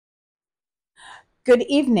Good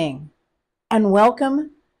evening, and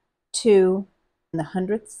welcome to the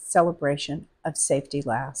 100th celebration of Safety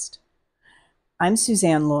Last. I'm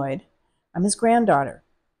Suzanne Lloyd. I'm his granddaughter.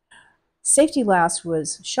 Safety Last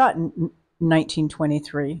was shot in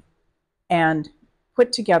 1923 and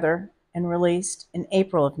put together and released in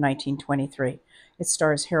April of 1923. It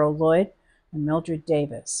stars Harold Lloyd and Mildred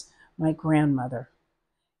Davis, my grandmother.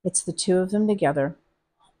 It's the two of them together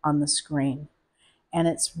on the screen, and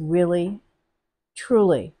it's really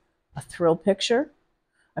truly a thrill picture,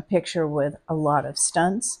 a picture with a lot of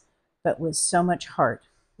stunts, but with so much heart.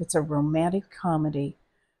 It's a romantic comedy,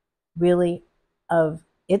 really, of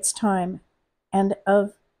its time and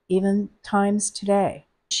of even times today.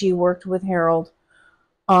 She worked with Harold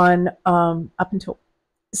on up until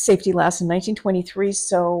Safety Last in 1923,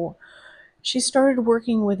 so she started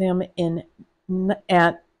working with him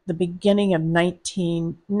at the beginning of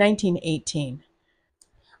 1918.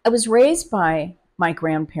 I was raised by my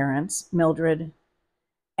grandparents, Mildred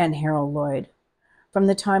and Harold Lloyd, from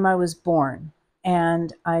the time I was born,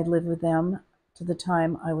 and I lived with them to the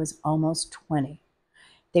time I was almost 20.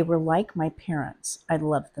 They were like my parents. I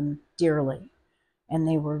loved them dearly, and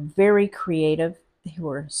they were very creative. They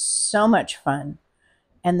were so much fun,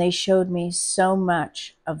 and they showed me so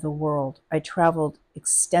much of the world. I traveled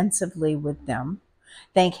extensively with them.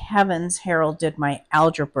 Thank heavens Harold did my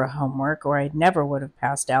algebra homework, or I never would have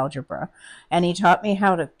passed algebra. And he taught me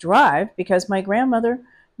how to drive because my grandmother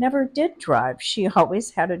never did drive. She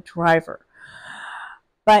always had a driver.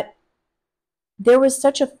 But there was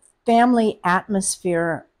such a family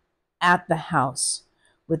atmosphere at the house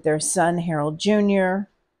with their son Harold Jr.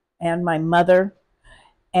 and my mother.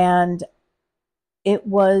 And it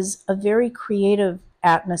was a very creative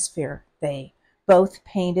atmosphere. They both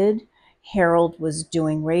painted. Harold was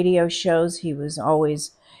doing radio shows. He was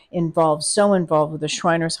always so involved with the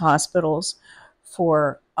Shriners Hospitals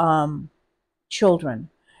for children.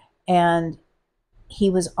 And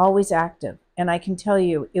he was always active. And I can tell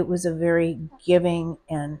you, it was a very giving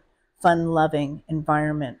and fun-loving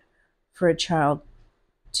environment for a child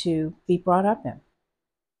to be brought up in.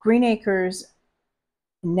 Green Acres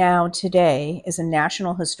now today is a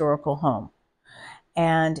National Historical Home.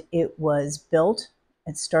 And it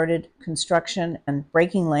started construction and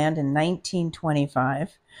breaking land in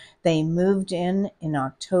 1925. They moved in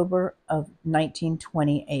October of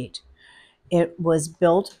 1928. It was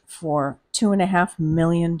built for $2.5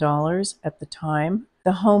 million at the time.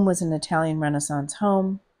 The home was an Italian Renaissance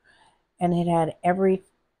home, and it had every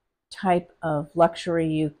type of luxury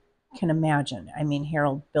you can imagine. I mean,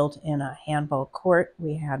 Harold built in a handball court.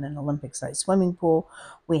 We had an Olympic-sized swimming pool.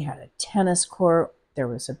 We had a tennis court. There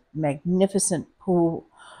was a magnificent pool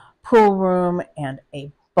room and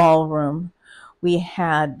a ballroom. We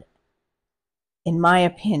had, in my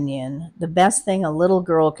opinion, the best thing a little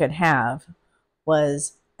girl could have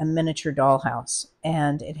was a miniature dollhouse.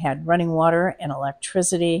 And it had running water and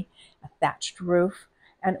electricity, a thatched roof,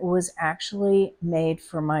 and it was actually made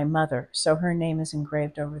for my mother. So her name is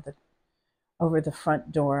engraved over the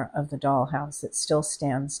front door of the dollhouse. It still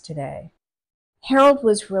stands today. Harold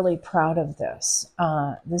was really proud of this.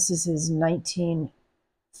 This is his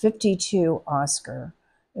 1952 Oscar.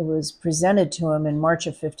 It was presented to him in March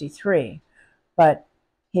of '53, but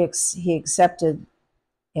he accepted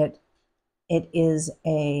it. It is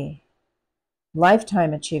a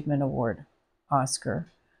Lifetime Achievement Award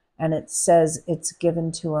Oscar, and it says it's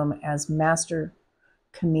given to him as Master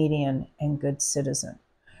Comedian and Good Citizen.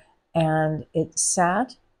 And it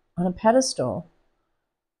sat on a pedestal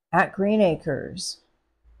at Green Acres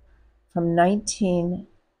from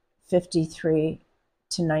 1953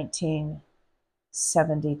 to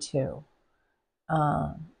 1972.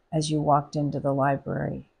 As you walked into the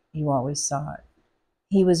library, you always saw it.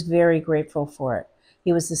 He was very grateful for it.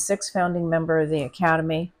 He was the 6th founding member of the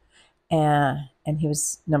Academy, and he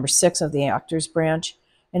was number 6 of the Actors Branch.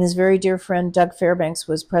 And his very dear friend Doug Fairbanks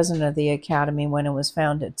was president of the Academy when it was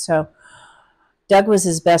founded. So Doug was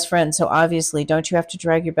his best friend, so obviously, don't you have to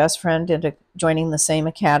drag your best friend into joining the same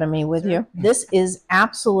academy with you? This is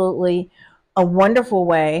absolutely a wonderful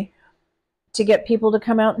way to get people to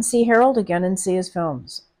come out and see Harold again and see his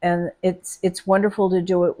films. And it's wonderful to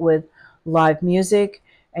do it with live music,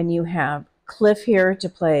 and you have Cliff here to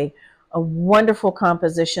play a wonderful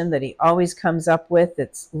composition that he always comes up with.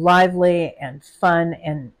 It's lively and fun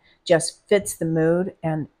and just fits the mood,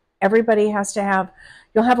 and everybody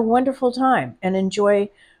you'll have a wonderful time and enjoy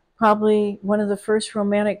probably one of the first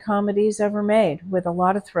romantic comedies ever made with a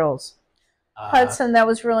lot of thrills. Hudson, that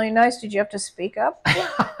was really nice. Did you have to speak up?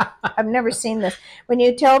 I've never seen this. When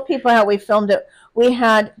you tell people how we filmed it, we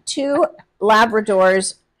had 2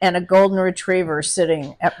 Labradors and a golden retriever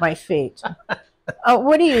sitting at my feet.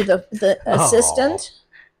 What are you, the assistant?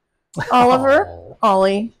 Oh. Oliver? Oh.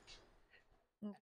 Ollie.